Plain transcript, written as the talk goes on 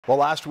Well,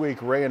 last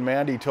week, Ray and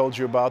Mandy told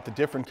you about the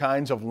different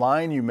kinds of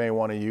line you may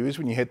want to use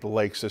when you hit the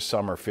lakes this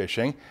summer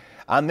fishing.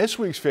 On this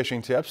week's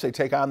Fishing Tips, they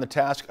take on the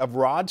task of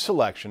rod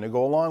selection to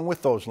go along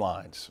with those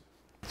lines.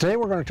 Today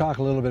we're going to talk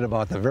a little bit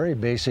about the very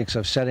basics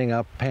of setting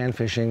up pan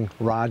fishing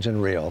rods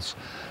and reels.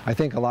 I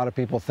think a lot of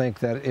people think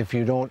that if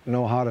you don't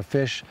know how to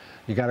fish,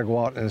 you got to go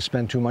out and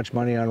spend too much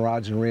money on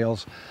rods and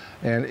reels,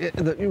 and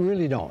you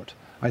really don't.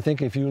 I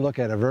think if you look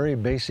at a very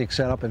basic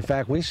setup, in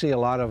fact, we see a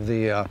lot of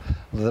the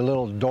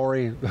little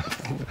dory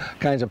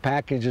kinds of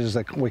packages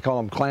that we call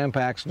them clam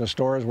packs in the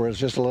stores, where it's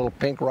just a little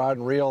pink rod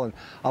and reel, and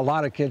a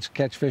lot of kids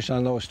catch fish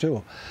on those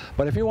too.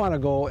 But if you want to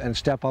go and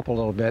step up a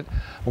little bit,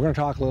 we're going to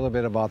talk a little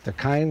bit about the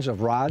kinds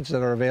of rods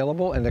that are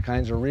available and the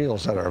kinds of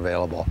reels that are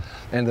available.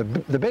 And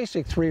the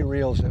basic three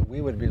reels that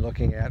we would be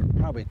looking at,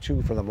 probably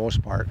two for the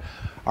most part,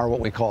 are what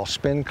we call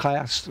spin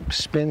cast.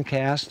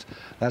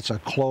 That's a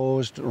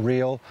closed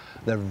reel.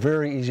 They're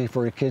very easy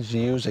for your kids to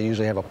use. They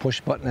usually have a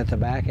push button at the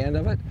back end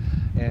of it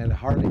and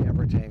hardly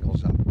ever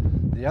tangles up.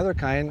 The other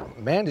kind,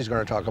 Mandy's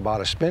going to talk about,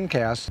 a spin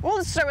cast. Well,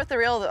 let's start with the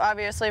reel.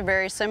 Obviously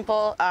very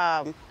simple.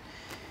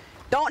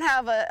 Don't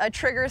have a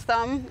trigger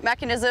thumb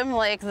mechanism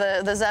like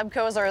the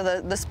Zebcos or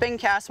the spin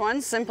cast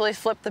ones. Simply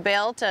flip the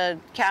bail to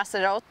cast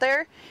it out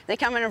there. They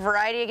come in a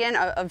variety again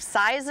of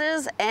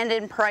sizes and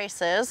in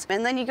prices.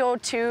 And then you go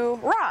to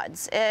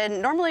rods.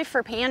 And normally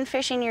for pan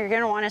fishing, you're going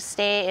to want to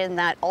stay in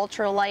that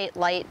ultralight,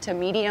 light to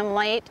medium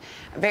light,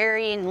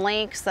 varying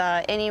lengths,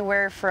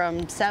 anywhere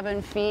from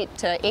 7 feet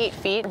to 8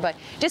 feet. But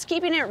just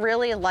keeping it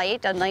really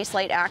light, a nice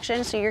light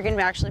action, so you're going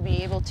to actually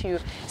be able to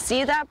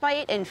see that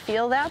bite and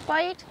feel that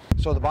bite.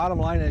 So the bottom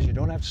line is you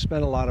don't have to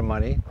spend a lot of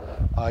money.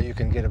 You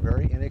can get a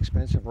very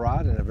inexpensive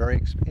rod and a very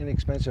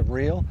inexpensive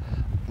reel.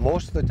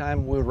 Most of the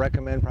time we would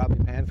recommend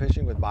probably pan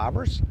fishing with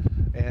bobbers.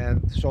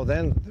 And so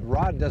then the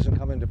rod doesn't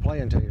come into play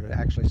until you're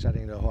actually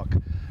setting the hook.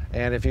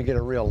 And if you get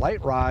a real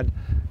light rod,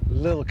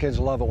 little kids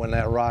love it when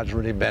that rod's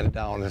really bent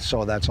down, and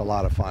so that's a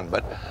lot of fun.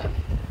 But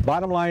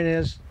bottom line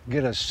is,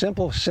 get a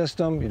simple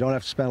system. You don't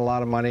have to spend a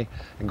lot of money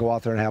and go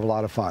out there and have a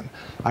lot of fun.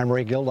 I'm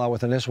Ray Gildaw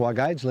with the Nisswa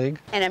Guides League.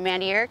 And I'm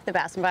Mandy Eric, the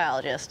bass and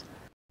biologist.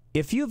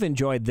 If you've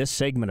enjoyed this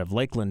segment of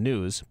Lakeland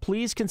News,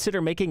 please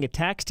consider making a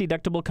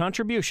tax-deductible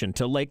contribution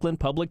to Lakeland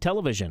Public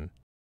Television.